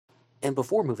And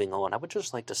before moving on, I would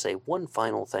just like to say one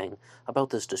final thing about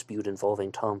this dispute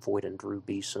involving Tom Voigt and Drew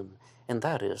Beeson, and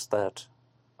that is that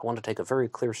I want to take a very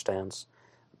clear stance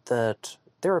that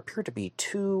there appear to be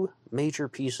two major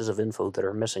pieces of info that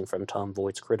are missing from Tom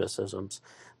Voigt's criticisms.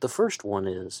 The first one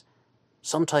is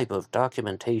some type of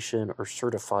documentation or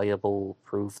certifiable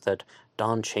proof that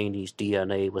Don Cheney's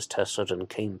DNA was tested and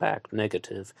came back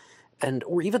negative, and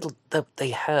or even that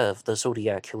they have the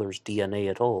Zodiac killer's DNA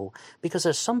at all, because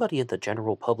as somebody in the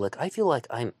general public, I feel like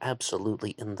I'm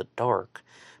absolutely in the dark,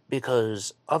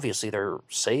 because obviously they're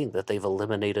saying that they've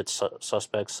eliminated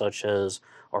suspects such as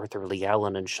Arthur Lee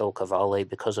Allen and Shel Cavalli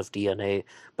because of DNA,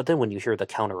 but then when you hear the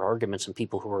counter arguments and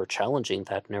people who are challenging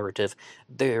that narrative,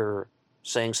 they're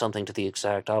saying something to the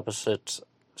exact opposite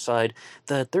side,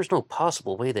 that there's no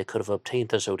possible way they could have obtained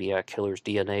the Zodiac killer's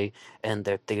DNA, and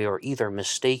that they are either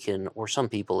mistaken or some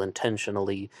people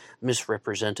intentionally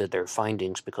misrepresented their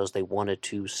findings because they wanted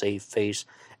to save face.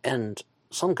 And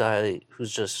some guy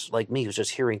who's just like me, who's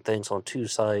just hearing things on two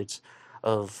sides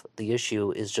of the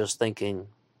issue, is just thinking,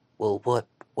 well, what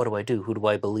do I do? Who do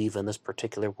I believe in this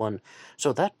particular one?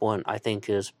 So that one, I think,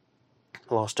 is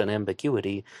lost in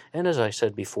ambiguity, and as I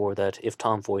said before, that if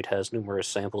Tom Voigt has numerous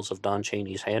samples of Don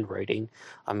Cheney's handwriting,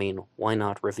 I mean, why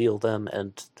not reveal them,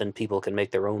 and then people can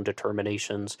make their own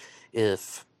determinations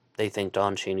if they think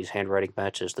Don Cheney's handwriting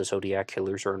matches the Zodiac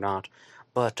killer's or not.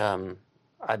 But I'm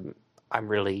I'm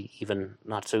really even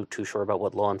not so too sure about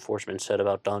what law enforcement said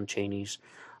about Don Cheney's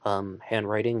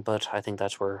handwriting, but I think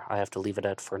that's where I have to leave it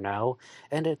at for now.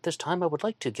 And at this time, I would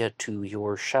like to get to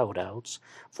your shout-outs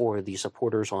for the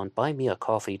supporters on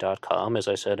buymeacoffee.com. As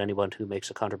I said, anyone who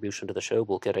makes a contribution to the show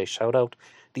will get a shout-out.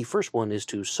 The first one is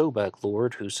to Sobek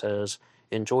Lord, who says,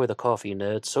 "Enjoy the coffee,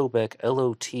 Ned." Sobek,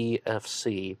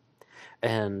 LOTFC.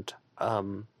 And,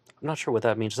 I'm not sure what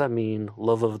that means. Does that mean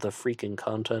love of the freaking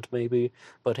content, maybe?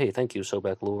 But hey, thank you,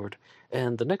 Sobek Lord.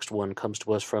 And the next one comes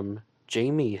to us from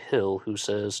Jamie Hill, who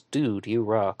says, "Dude, you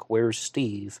rock. Where's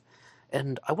Steve?"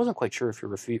 And I wasn't quite sure if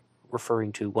you're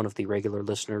referring to one of the regular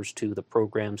listeners to the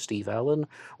program, Steve Allen,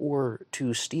 or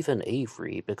to Stephen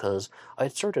Avery, because I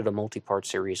had started a multi-part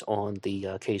series on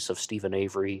the case of Stephen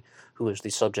Avery, who is the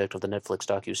subject of the Netflix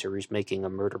docuseries Making a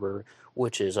Murderer,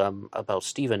 which is about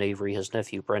Stephen Avery, his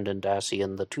nephew Brendan Dassey,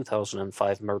 and the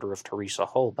 2005 murder of Teresa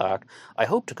Hallback. I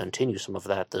hope to continue some of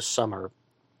that this summer,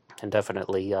 and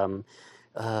definitely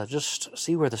just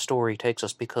see where the story takes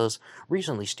us, because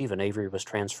recently Stephen Avery was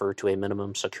transferred to a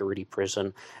minimum security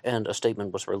prison, and a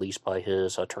statement was released by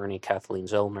his attorney, Kathleen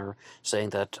Zellner, saying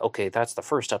that, okay, that's the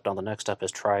first step. Now the next step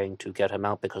is trying to get him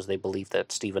out, because they believe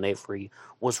that Stephen Avery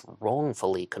was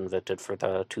wrongfully convicted for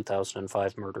the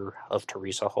 2005 murder of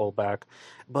Teresa Hallback.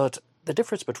 But the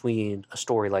difference between a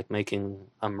story like Making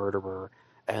a Murderer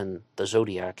and the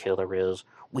Zodiac Killer is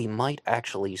we might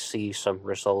actually see some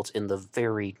results in the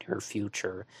very near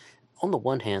future. On the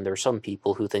one hand, there are some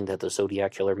people who think that the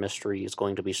Zodiac Killer mystery is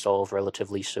going to be solved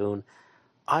relatively soon.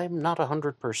 I'm not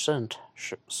 100%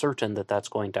 certain that that's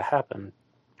going to happen.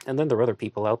 And then there are other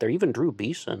people out there, even Drew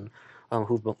Beeson,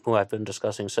 who I've been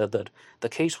discussing, said that the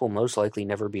case will most likely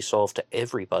never be solved to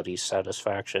everybody's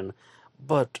satisfaction.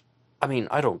 But, I mean,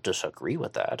 I don't disagree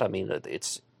with that. I mean,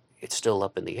 it's still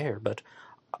up in the air, but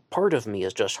part of me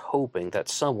is just hoping that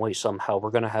some way, somehow, we're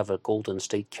going to have a Golden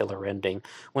State Killer ending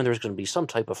when there's going to be some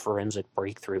type of forensic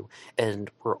breakthrough, and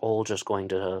we're all just going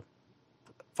to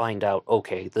find out,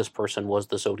 okay, this person was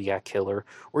the Zodiac Killer,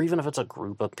 or even if it's a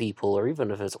group of people, or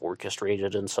even if it's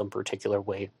orchestrated in some particular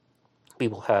way, we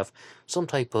will have some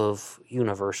type of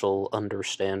universal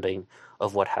understanding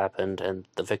of what happened, and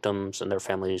the victims and their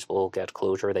families will get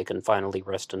closure. They can finally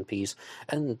rest in peace.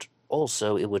 And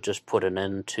also, it would just put an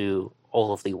end to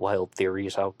all of the wild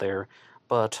theories out there.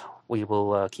 But we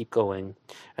will keep going.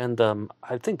 And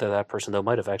I think that that person, though,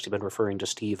 might have actually been referring to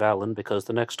Steve Allen, because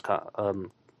the next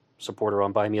supporter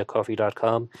on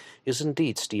buymeacoffee.com is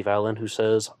indeed Steve Allen, who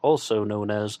says, also known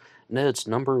as Ned's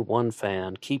 #1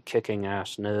 fan. Keep kicking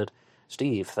ass, Ned.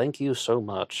 Steve, thank you so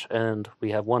much. And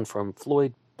we have one from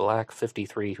Floyd Black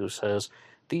 53, who says,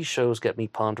 "These shows get me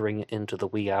pondering into the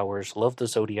wee hours. Love the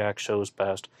Zodiac shows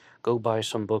best. Go buy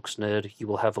some books, Ned. You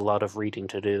will have a lot of reading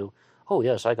to do." Oh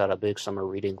yes, I got a big summer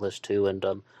reading list too, and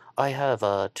I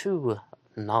have two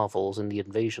novels in the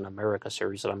Invasion America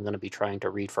series that I'm going to be trying to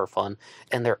read for fun,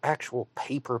 and they're actual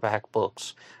paperback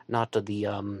books, not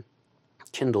the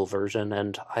Kindle version,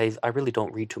 and I really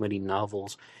don't read too many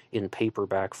novels in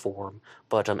paperback form.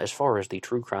 But as far as the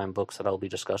true crime books that I'll be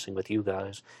discussing with you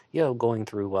guys, yeah, going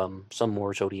through some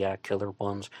more Zodiac Killer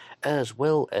ones, as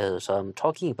well as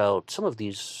talking about some of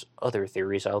these other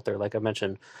theories out there. Like I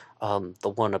mentioned,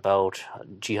 the one about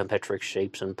geometric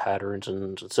shapes and patterns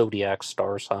and zodiac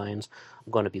star signs.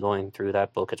 I'm going to be going through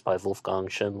that book. It's by Wolfgang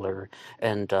Schindler.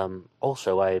 And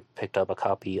also, I picked up a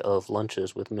copy of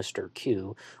Lunches with Mr.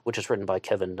 Q, which is written by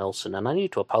Kevin Nelson. And I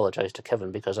need to apologize to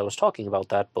Kevin because I was talking about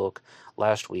that book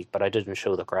last week, but I didn't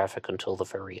show the graphic until the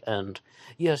very end.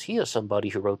 Yes, he is somebody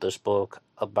who wrote this book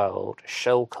about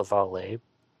Shel Cavalli,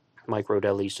 Mike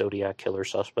Rodelli's Zodiac Killer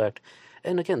suspect.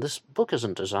 And again, this book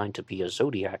isn't designed to be a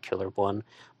Zodiac Killer one,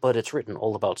 but it's written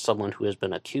all about someone who has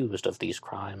been accused of these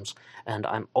crimes, and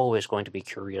I'm always going to be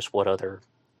curious what other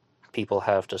people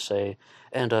have to say.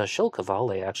 And Shel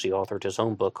Cavalli actually authored his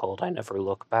own book called I Never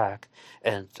Look Back,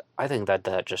 and I think that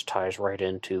that just ties right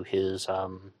into his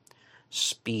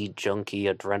speed junkie,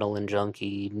 adrenaline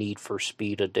junkie, need for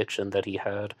speed addiction that he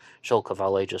had. Shel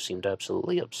Cavalli just seemed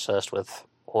absolutely obsessed with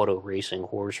auto racing,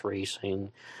 horse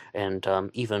racing, and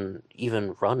even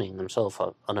running himself.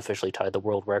 Unofficially tied the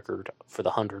world record for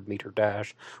the 100-meter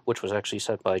dash, which was actually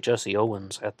set by Jesse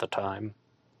Owens at the time.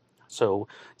 So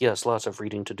yes, lots of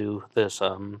reading to do this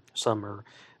summer.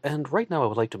 And right now I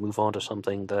would like to move on to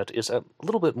something that is a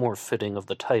little bit more fitting of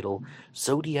the title,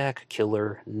 Zodiac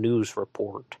Killer News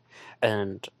Report.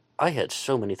 And I had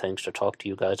so many things to talk to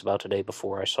you guys about today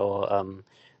before I saw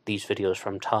these videos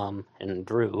from Tom and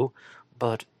Drew,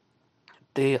 but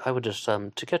I would just,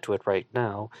 to get to it right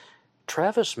now,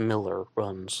 Travis Miller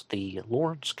runs the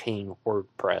Lawrence Kane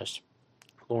WordPress,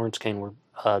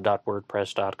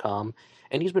 lawrencekane.wordpress.com,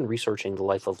 and he's been researching the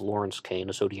life of Lawrence Kane,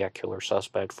 a Zodiac Killer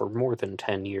suspect, for more than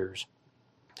 10 years.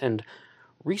 And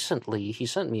recently, he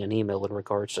sent me an email in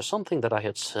regards to something that I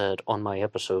had said on my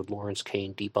episode, Lawrence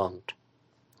Kane Debunked.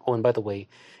 Oh, and by the way,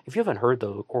 if you haven't heard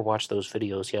or watched those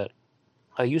videos yet,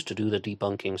 I used to do the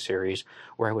debunking series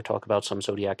where I would talk about some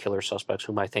Zodiac Killer suspects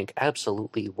whom I think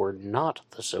absolutely were not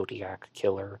the Zodiac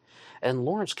Killer, and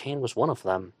Lawrence Kane was one of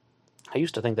them. I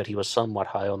used to think that he was somewhat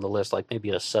high on the list, like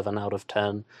maybe a 7 out of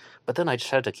 10, but then I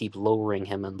just had to keep lowering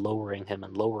him and lowering him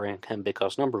and lowering him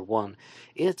because, number one,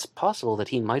 it's possible that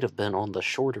he might have been on the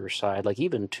shorter side, like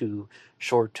even too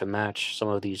short to match some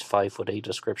of these 5'8"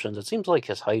 descriptions. It seems like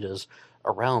his height is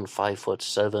around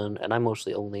 5'7", and I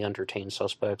mostly only entertain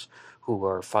suspects who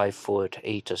are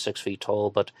 5'8" to 6 feet tall,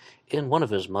 but in one of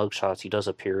his mugshots he does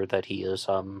appear that he is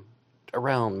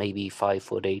around maybe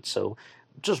 5'8", so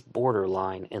just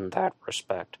borderline in that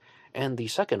respect. And the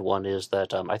second one is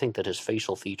that I think that his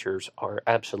facial features are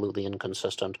absolutely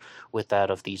inconsistent with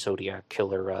that of the Zodiac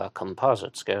Killer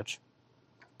composite sketch.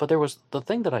 But the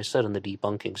thing that I said in the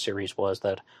debunking series was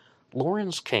that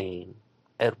Lawrence Kane,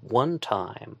 at one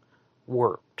time,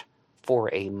 worked for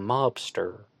a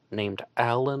mobster named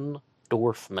Alan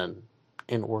Dorfman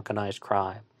in organized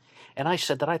crime. And I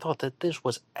said that I thought that this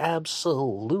was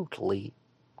absolutely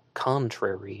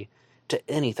contrary to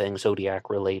anything Zodiac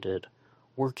related.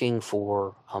 Working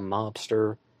for a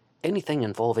mobster, anything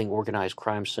involving organized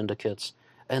crime syndicates,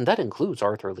 and that includes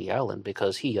Arthur Lee Allen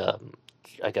because he,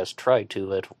 I guess, tried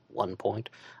to at one point.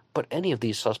 But any of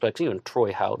these suspects, even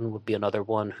Troy Houghton would be another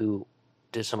one who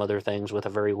did some other things with a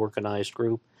very organized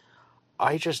group.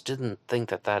 I just didn't think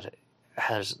that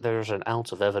there's an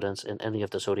ounce of evidence in any of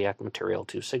the Zodiac material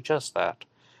to suggest that.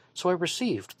 So I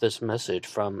received this message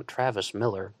from Travis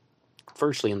Miller,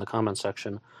 firstly in the comment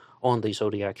section on the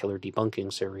Zodiac Killer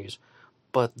debunking series,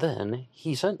 but then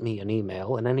he sent me an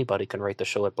email, and anybody can write the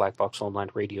show at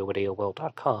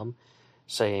blackboxonlineradio@aol.com,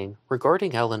 saying,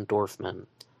 regarding Alan Dorfman,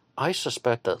 I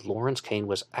suspect that Lawrence Kane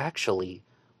was actually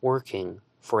working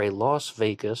for a Las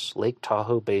Vegas, Lake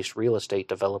Tahoe-based real estate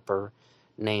developer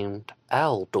named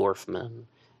Al Dorfman.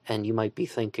 And you might be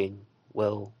thinking,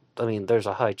 well, I mean, there's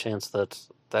a high chance that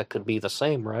that could be the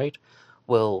same, right?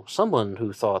 Well, someone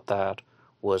who thought that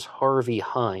was Harvey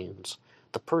Hines,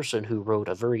 the person who wrote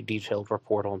a very detailed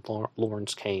report on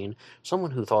Lawrence Kane,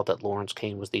 someone who thought that Lawrence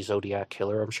Kane was the Zodiac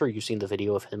Killer. I'm sure you've seen the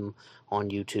video of him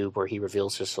on YouTube where he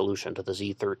reveals his solution to the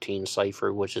Z13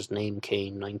 cipher, which is Name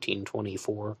Kane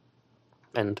 1924.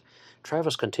 And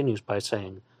Travis continues by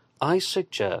saying, I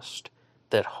suggest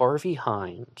that Harvey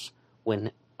Hines,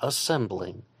 when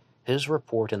assembling his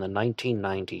report in the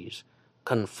 1990s,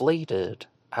 conflated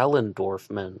Alan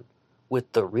Dorfman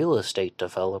with the real estate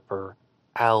developer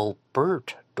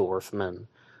Albert Dorfman,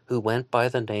 who went by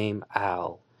the name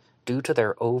Al, due to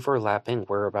their overlapping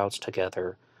whereabouts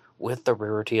together with the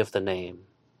rarity of the name.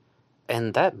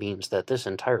 And that means that this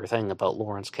entire thing about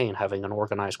Lawrence Kane having an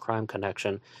organized crime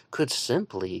connection could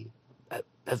simply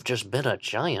have just been a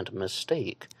giant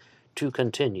mistake. To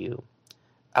continue,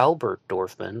 Albert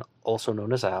Dorfman, also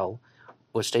known as Al,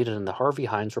 was stated in the Harvey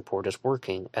Hines report as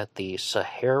working at the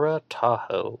Sahara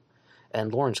Tahoe,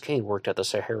 and Lawrence Kane worked at the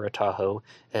Sahara Tahoe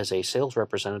as a sales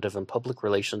representative and public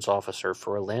relations officer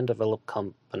for a land development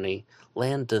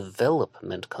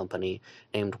company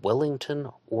named Wellington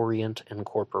Orient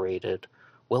Incorporated.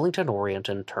 Wellington Orient,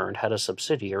 in turn, had a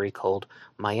subsidiary called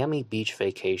Miami Beach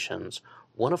Vacations.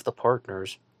 One of the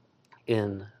partners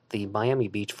in the Miami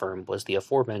Beach firm was the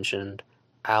aforementioned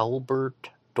Albert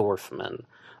Dorfman.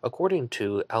 According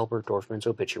to Albert Dorfman's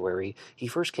obituary, he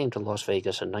first came to Las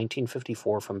Vegas in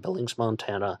 1954 from Billings,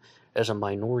 Montana, as a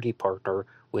minority partner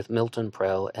with Milton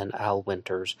Prell and Al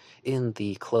Winters in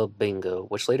the Club Bingo,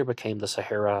 which later became the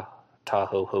Sahara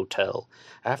Tahoe Hotel,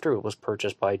 after it was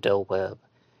purchased by Del Webb.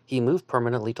 He moved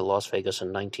permanently to Las Vegas in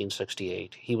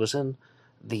 1968. He was in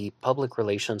the public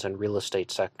relations and real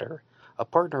estate sector, a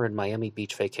partner in Miami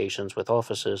Beach Vacations with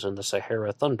offices in the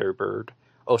Sahara Thunderbird,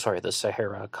 the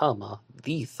Sahara,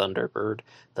 the Thunderbird,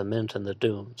 the Mint, and the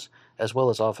Dunes, as well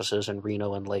as offices in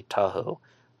Reno and Lake Tahoe.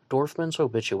 Dorfman's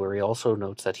obituary also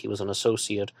notes that he was an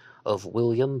associate of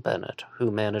William Bennett, who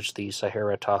managed the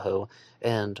Sahara Tahoe,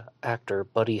 and actor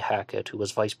Buddy Hackett, who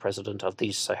was vice president of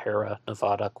the Sahara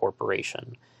Nevada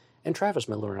Corporation. And Travis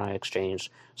Miller and I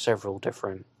exchanged several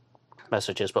different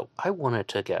messages, but I wanted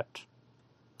to get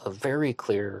a very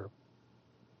clear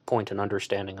point and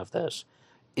understanding of this.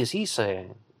 Is he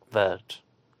saying that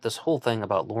this whole thing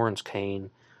about Lawrence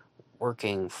Kane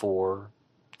working for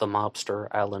the mobster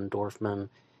Alan Dorfman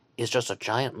is just a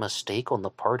giant mistake on the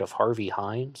part of Harvey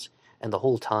Hines, and the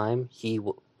whole time he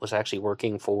was actually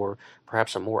working for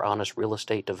perhaps a more honest real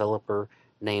estate developer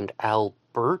named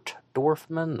Albert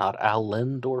Dorfman, not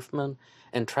Alan Dorfman?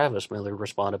 And Travis Miller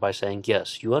responded by saying,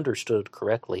 yes, you understood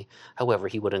correctly. However,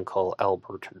 he wouldn't call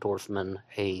Albert Dorfman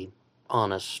a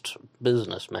honest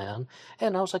businessman.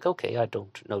 And I was like, okay, I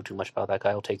don't know too much about that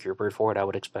guy. I'll take your word for it. I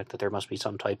would expect that there must be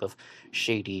some type of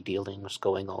shady dealings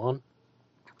going on.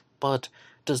 But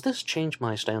does this change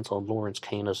my stance on Lawrence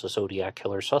Kane as a Zodiac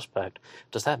killer suspect?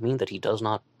 Does that mean that he does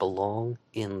not belong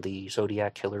in the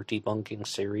Zodiac killer debunking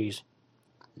series?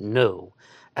 No,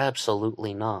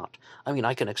 absolutely not. I mean,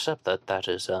 I can accept that that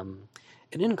is an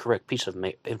incorrect piece of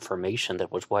information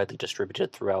that was widely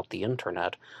distributed throughout the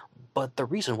internet, but the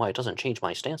reason why it doesn't change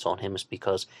my stance on him is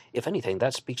because, if anything,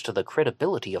 that speaks to the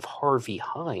credibility of Harvey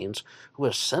Hines, who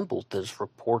assembled this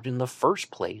report in the first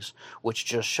place, which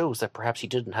just shows that perhaps he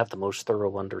didn't have the most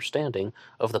thorough understanding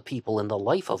of the people in the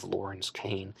life of Lawrence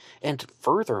Kane. And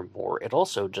furthermore, it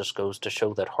also just goes to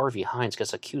show that Harvey Hines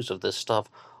gets accused of this stuff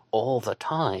all the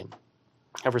time.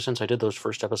 Ever since I did those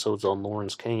first episodes on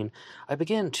Lawrence Kane, I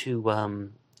began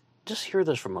to just hear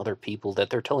this from other people, that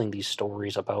they're telling these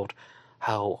stories about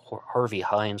how Harvey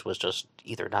Hines was just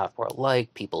either not well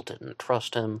liked, people didn't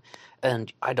trust him,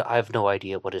 and I have no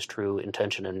idea what his true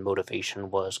intention and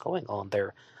motivation was going on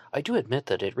there. I do admit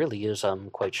that it really is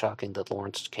quite shocking that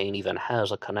Lawrence Kane even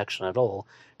has a connection at all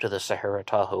to the Sahara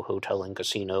Tahoe Hotel and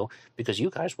Casino, because you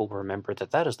guys will remember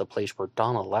that that is the place where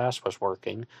Donna Lass was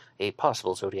working, a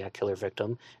possible Zodiac killer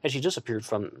victim, and she disappeared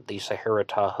from the Sahara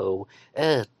Tahoe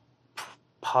at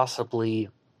possibly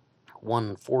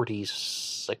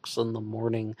 1:46 in the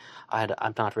morning.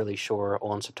 I'm not really sure,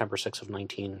 on September 6th of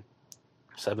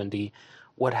 1970.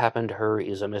 What happened to her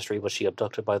is a mystery. Was she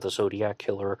abducted by the Zodiac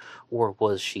killer, or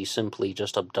was she simply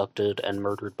just abducted and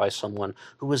murdered by someone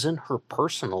who was in her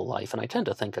personal life? And I tend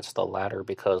to think it's the latter,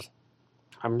 because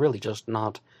I'm really just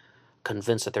not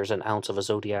convinced that there's an ounce of a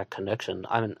Zodiac connection.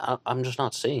 I'm just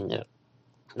not seeing it.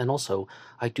 And also,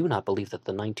 I do not believe that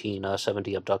the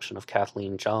 1970 abduction of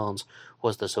Kathleen Johns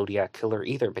was the Zodiac killer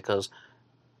either, because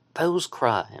those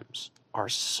crimes are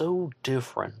so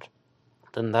different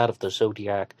than that of the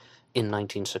Zodiac in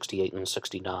 1968 and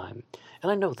 69.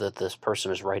 And I know that this person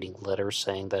is writing letters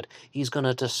saying that he's going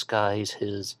to disguise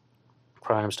his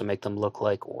crimes to make them look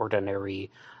like ordinary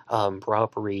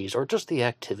robberies, or just the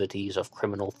activities of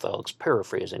criminal thugs.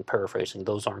 Paraphrasing,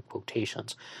 those aren't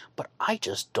quotations. But I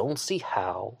just don't see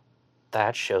how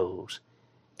that shows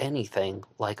anything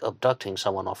like abducting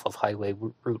someone off of Highway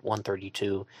Route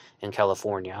 132 in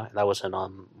California. That was in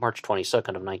March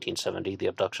 22nd of 1970, the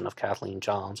abduction of Kathleen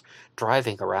Johns,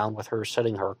 driving around with her,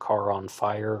 setting her car on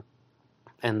fire,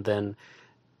 and then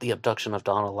the abduction of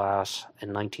Donna Lass in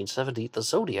 1970. The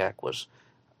Zodiac was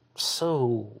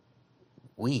so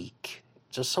weak.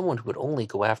 Just someone who would only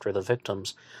go after the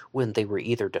victims when they were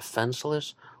either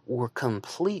defenseless or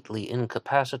completely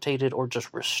incapacitated, or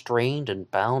just restrained and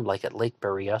bound, like at Lake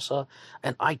Berryessa.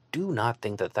 And I do not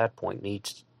think that that point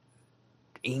needs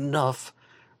enough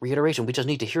reiteration. We just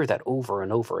need to hear that over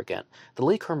and over again. The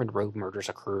Lake Herman Road murders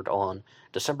occurred on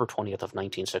December 20th of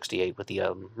 1968 with the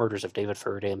murders of David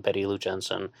Faraday and Betty Lou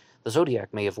Jensen. The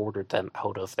Zodiac may have ordered them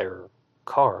out of their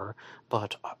car,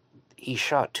 but he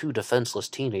shot two defenseless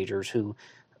teenagers who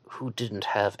didn't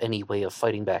have any way of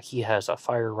fighting back. He has a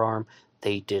firearm,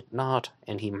 they did not,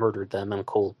 and he murdered them in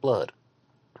cold blood.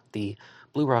 The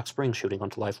Blue Rock Springs shooting on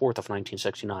July 4th of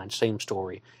 1969, same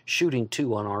story. Shooting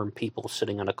two unarmed people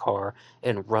sitting in a car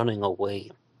and running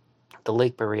away. The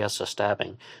Lake Berryessa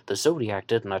stabbing. The Zodiac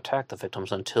didn't attack the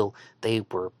victims until they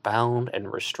were bound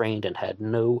and restrained and had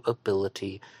no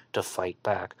ability to fight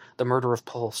back. The murder of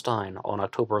Paul Stine on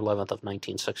October 11th of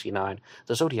 1969.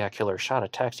 The Zodiac killer shot a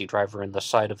taxi driver in the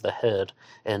side of the head,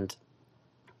 and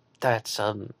that's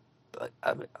I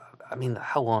mean,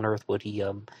 how on earth would he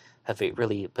have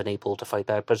really been able to fight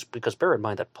back? Because bear in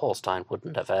mind that Paul Stine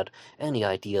wouldn't have had any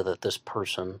idea that this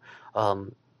person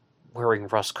wearing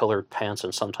rust-colored pants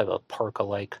and some type of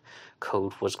parka-like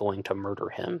coat was going to murder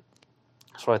him.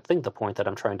 So I think the point that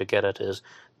I'm trying to get at is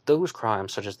those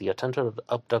crimes, such as the attempted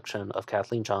abduction of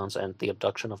Kathleen Johns and the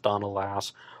abduction of Donna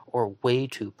Lass, are way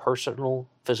too personal,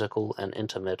 physical, and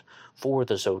intimate for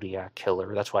the Zodiac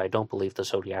killer. That's why I don't believe the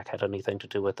Zodiac had anything to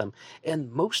do with them.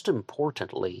 And most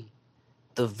importantly,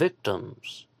 the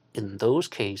victims in those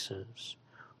cases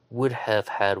would have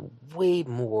had way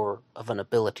more of an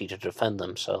ability to defend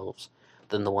themselves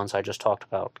than the ones I just talked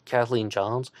about. Kathleen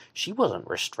Johns, she wasn't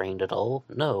restrained at all.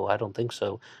 No, I don't think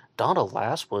so. Donna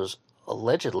Lass was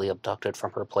allegedly abducted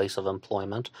from her place of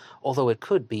employment, although it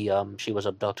could be she was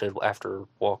abducted after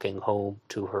walking home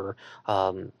to her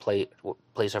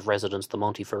place of residence, the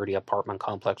Monteverdi apartment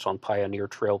complex on Pioneer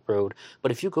Trail Road.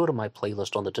 But if you go to my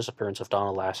playlist on the disappearance of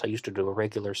Donna Lass, I used to do a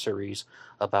regular series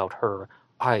about her.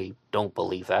 I don't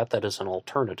believe that. That is an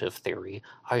alternative theory.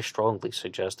 I strongly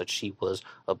suggest that she was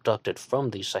abducted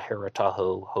from the Sahara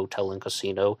Tahoe Hotel and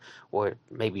Casino, or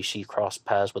maybe she crossed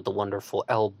paths with the wonderful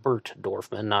Albert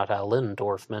Dorfman, not Alan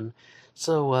Dorfman.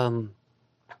 So,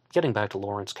 getting back to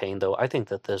Lawrence Kane, though, I think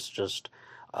that this just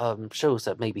shows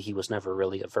that maybe he was never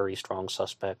really a very strong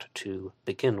suspect to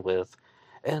begin with.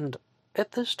 And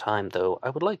at this time, though, I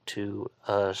would like to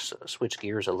switch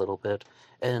gears a little bit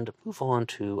and move on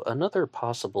to another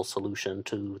possible solution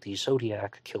to the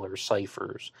Zodiac Killer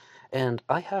ciphers. And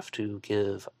I have to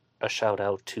give a shout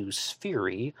out to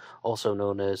Sphery, also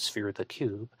known as Sphere the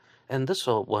Cube. And this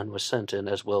one was sent in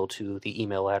as well to the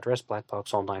email address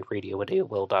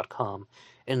blackboxonlineradio@aol.com.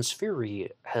 And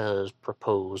Sphery has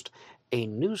proposed a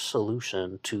new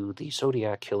solution to the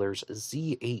Zodiac Killer's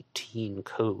Z18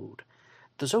 code.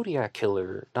 The Zodiac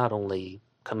Killer not only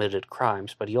committed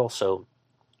crimes, but he also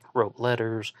wrote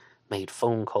letters, made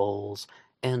phone calls,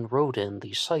 and wrote in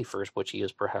the ciphers, which he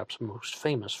is perhaps most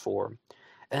famous for.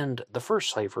 And the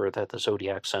first cipher that the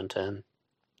Zodiac sent in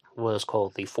was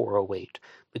called the 408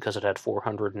 because it had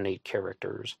 408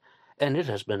 characters. And it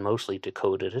has been mostly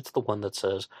decoded. It's the one that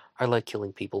says, I like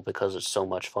killing people because it's so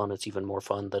much fun. It's even more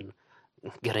fun than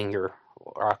getting your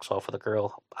rocks off with a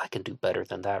girl. I can do better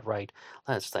than that, right?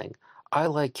 That's the thing. I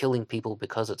like killing people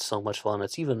because it's so much fun.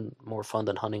 It's even more fun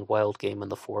than hunting wild game in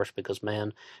the forest because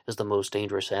man is the most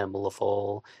dangerous animal of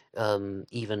all.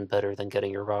 Even better than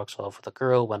getting your rocks off with a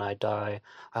girl. When I die,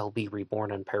 I'll be reborn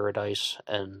in paradise,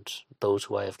 and those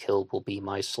who I have killed will be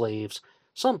my slaves.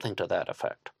 Something to that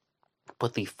effect.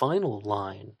 But the final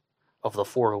line of the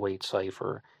 408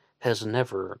 cipher has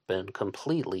never been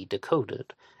completely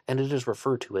decoded, and it is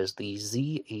referred to as the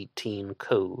Z18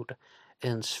 code.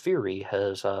 And Sphery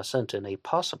has sent in a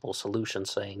possible solution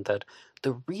saying that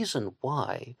the reason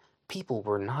why people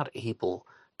were not able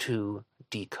to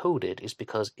decode it is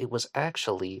because it was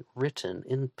actually written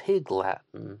in Pig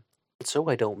Latin. So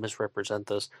I don't misrepresent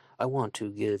this, I want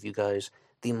to give you guys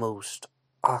the most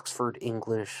Oxford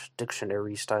English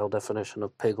dictionary style definition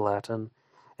of Pig Latin,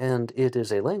 and it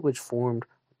is a language formed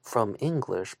from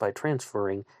English by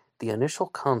transferring the initial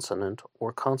consonant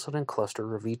or consonant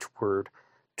cluster of each word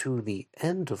to the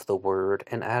end of the word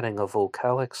and adding a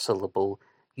vocalic syllable,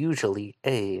 usually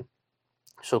a.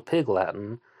 So Pig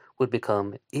Latin would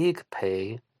become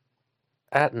Igpe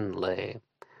Atenle.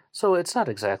 So it's not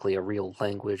exactly a real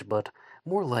language, but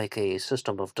more like a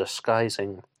system of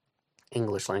disguising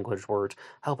English language words.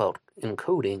 How about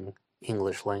encoding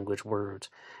English language words?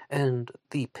 And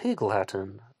the Pig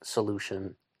Latin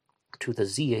solution to the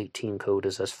Z18 code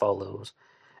is as follows.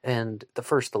 And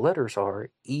the letters are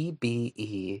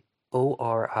EBEORIE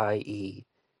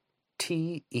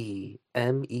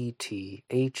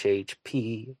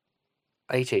TEMETHHPI.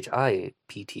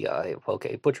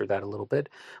 Okay, butchered that a little bit,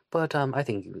 but I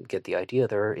think you get the idea.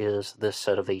 There is this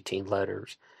set of 18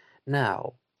 letters.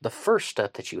 Now, the first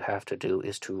step that you have to do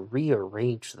is to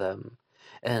rearrange them.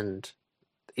 And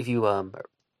if you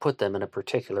put them in a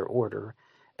particular order,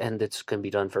 and it's can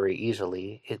be done very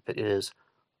easily, it is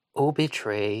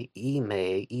obitre,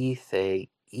 ime, ethe,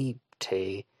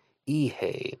 ipte,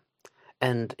 ihe.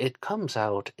 And it comes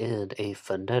out in a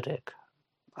phonetic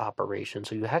operation,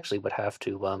 so you actually would have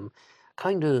to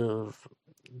kind of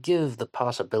give the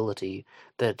possibility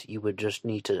that you would just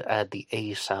need to add the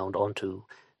A sound onto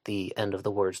the end of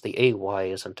the words. The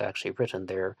AY isn't actually written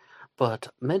there, but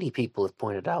many people have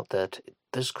pointed out that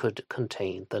this could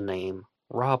contain the name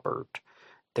Robert.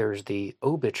 There's the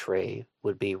obitre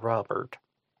would be Robert,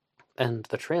 and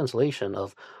the translation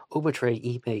of obitre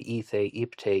ipe ethe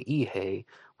ipte ihe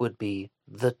would be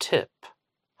the tip.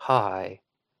 Hi,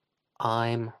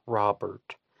 I'm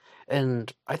Robert.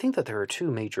 And I think that there are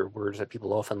two major words that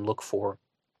people often look for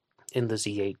in the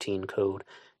Z18 code.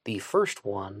 The first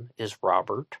one is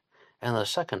Robert, and the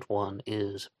second one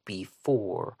is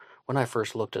before. When I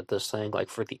first looked at this thing, like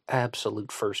for the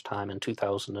absolute first time in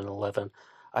 2011,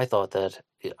 I thought that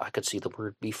I could see the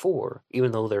word before,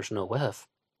 even though there's no F.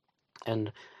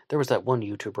 And there was that one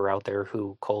YouTuber out there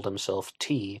who called himself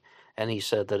T, and he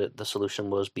said that the solution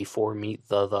was before meet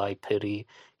the thy pity.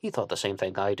 He thought the same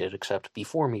thing I did, except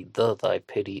before meet the thy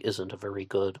pity isn't a very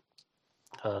good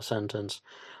sentence.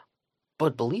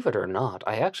 But believe it or not,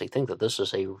 I actually think that this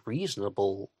is a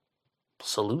reasonable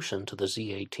solution to the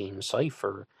Z18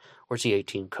 cipher, or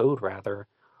Z18 code rather.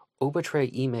 Obitre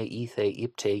ime ethe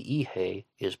ipte ihe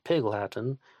is Pig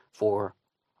Latin for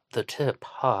the tip,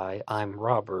 hi, I'm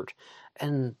Robert.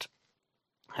 And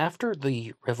after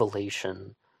the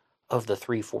revelation of the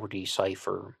 340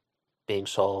 cipher being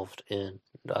solved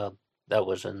that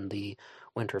was in the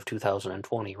winter of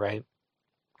 2020, right?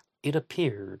 It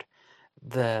appeared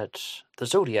that the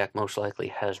Zodiac most likely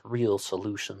has real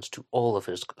solutions to all of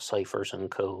his ciphers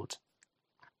and codes.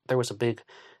 There was a big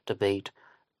debate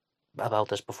about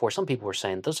this before. Some people were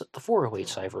saying the 408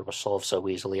 cipher was solved so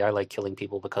easily. I like killing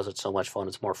people because it's so much fun.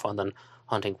 It's more fun than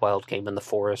hunting wild game in the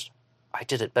forest. I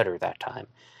did it better that time.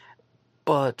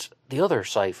 But the other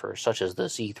ciphers, such as the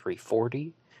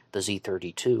Z340, the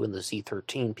Z32, and the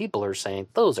Z13, people are saying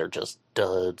those are just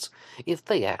duds. If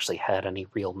they actually had any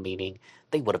real meaning,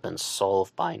 they would have been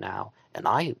solved by now. And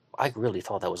I really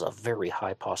thought that was a very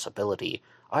high possibility.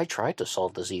 I tried to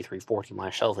solve the Z340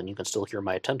 myself, and you can still hear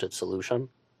my attempted solution.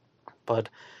 But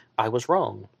I was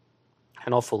wrong.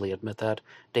 And I'll fully admit that.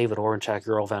 David Orenchak,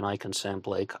 Earl Van Eyck, and Sam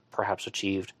Blake perhaps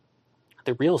achieved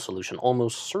the real solution,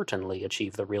 almost certainly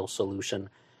achieved the real solution.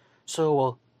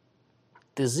 So,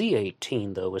 the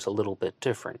Z18, though, is a little bit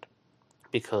different,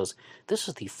 because this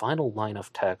is the final line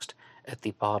of text at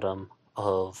the bottom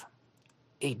of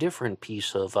a different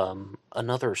piece of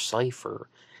another cipher.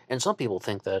 And some people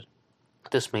think that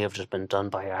this may have just been done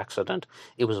by accident.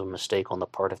 It was a mistake on the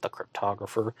part of the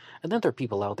cryptographer. And then there are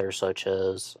people out there such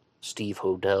as Steve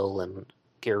Hodel and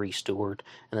Gary Stewart,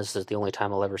 and this is the only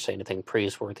time I'll ever say anything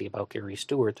praiseworthy about Gary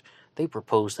Stewart. They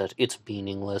propose that it's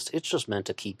meaningless, it's just meant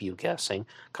to keep you guessing,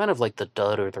 kind of like the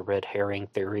dud or the red herring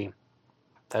theory.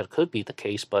 That could be the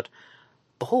case, but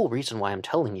the whole reason why I'm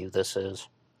telling you this is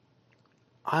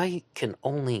I can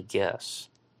only guess,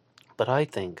 but I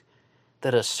think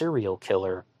that a serial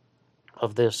killer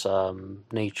of this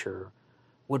nature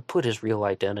would put his real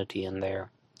identity in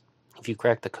there. If you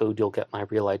crack the code, you'll get my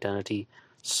real identity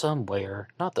somewhere.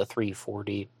 Not the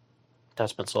 340,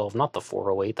 that's been solved. Not the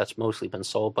 408, that's mostly been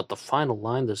solved. But the final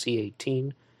line, the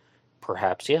Z18,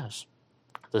 perhaps yes.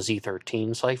 The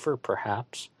Z13 cipher,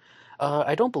 perhaps.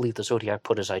 I don't believe the Zodiac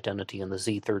put his identity in the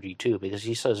Z32, because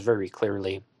he says very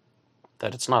clearly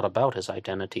that it's not about his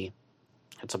identity.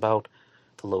 It's about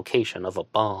the location of a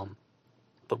bomb.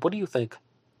 But what do you think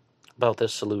about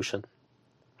this solution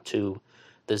to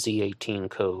the Z18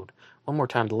 code? One more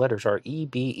time, the letters are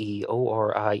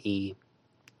EBEORIE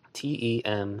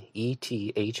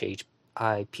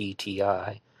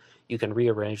TEMETHHIPTI. You can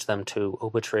rearrange them to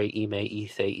obitre ime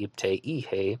ethe ipte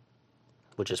ihe,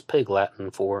 which is Pig Latin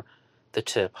for the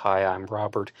tip, hi, I'm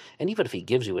Robert. And even if he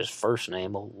gives you his first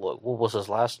name, what was his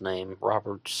last name?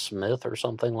 Robert Smith or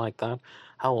something like that?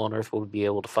 How on earth would we be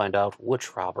able to find out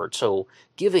which Robert? So,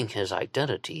 giving his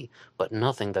identity, but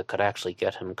nothing that could actually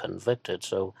get him convicted.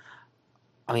 So,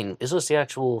 I mean, is this the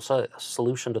actual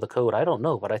solution to the code? I don't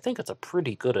know, but I think it's a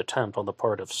pretty good attempt on the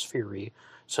part of Spheri.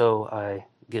 So I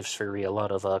give Spheri a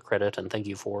lot of credit, and thank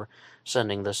you for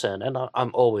sending this in. And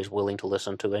I'm always willing to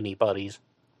listen to anybody's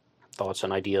thoughts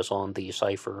and ideas on the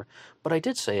cipher. But I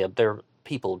did say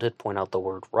people did point out the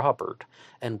word Robert,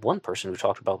 and one person who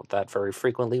talked about that very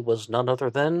frequently was none other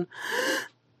than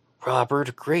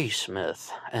Robert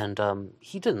Graysmith. And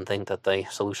he didn't think that the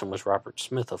solution was Robert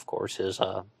Smith, of course, his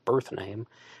birth name.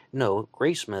 No,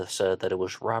 Graysmith said that it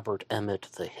was Robert Emmett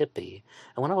the hippie.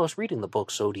 And when I was reading the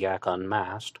book Zodiac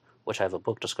Unmasked, which I have a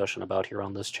book discussion about here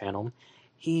on this channel,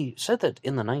 he said that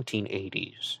in the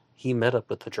 1980s, he met up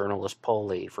with the journalist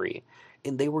Paul Avery,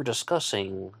 and they were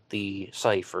discussing the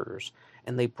ciphers,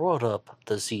 and they brought up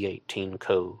the Z18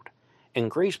 code. And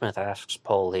Graysmith asks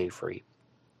Paul Avery,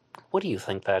 what do you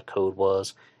think that code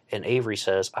was? And Avery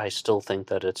says, I still think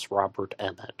that it's Robert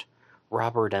Emmett.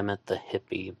 Robert Emmett the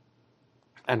hippie.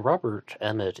 And Robert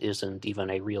Emmett isn't even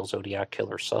a real Zodiac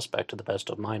killer suspect, to the best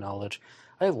of my knowledge.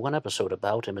 I have one episode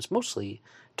about him. It's mostly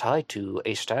tied to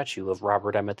a statue of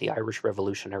Robert Emmett, the Irish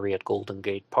revolutionary, at Golden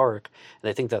Gate Park, and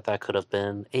I think that that could have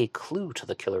been a clue to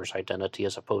the killer's identity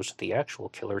as opposed to the actual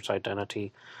killer's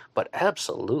identity. But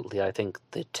absolutely, I think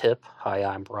the tip, "Hi,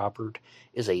 I'm Robert,"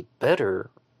 is a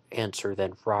better answer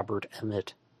than Robert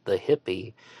Emmett the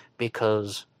hippie,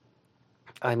 because,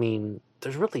 I mean,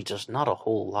 there's really just not a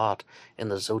whole lot in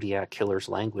the Zodiac killer's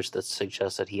language that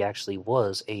suggests that he actually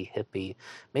was a hippie.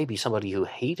 Maybe somebody who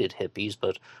hated hippies,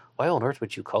 but why on earth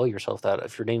would you call yourself that?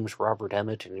 If your name's Robert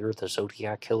Emmett and you're the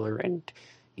Zodiac killer and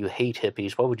you hate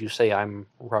hippies, why would you say I'm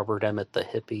Robert Emmett the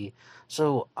hippie?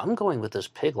 So I'm going with this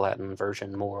Pig Latin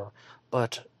version more,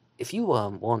 but if you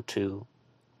want to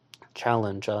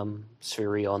challenge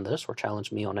Siri on this or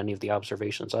challenge me on any of the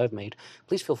observations I've made,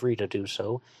 please feel free to do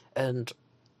so. And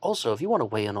also, if you want to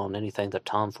weigh in on anything that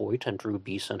Tom Voigt and Drew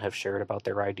Beeson have shared about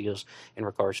their ideas in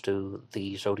regards to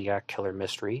the Zodiac Killer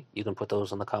mystery, you can put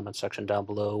those in the comments section down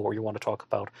below, or you want to talk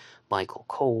about Michael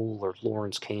Cole or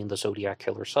Lawrence Kane, the Zodiac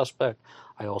Killer suspect,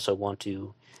 I also want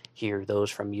to hear those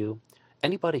from you.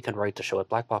 Anybody can write the show at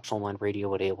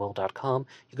blackboxonlineradio@aol.com.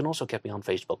 You can also get me on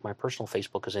Facebook. My personal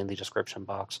Facebook is in the description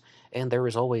box. And there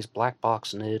is always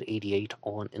BlackBoxNid88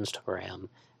 on Instagram.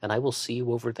 And I will see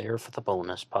you over there for the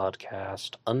bonus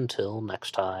podcast. Until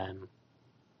next time.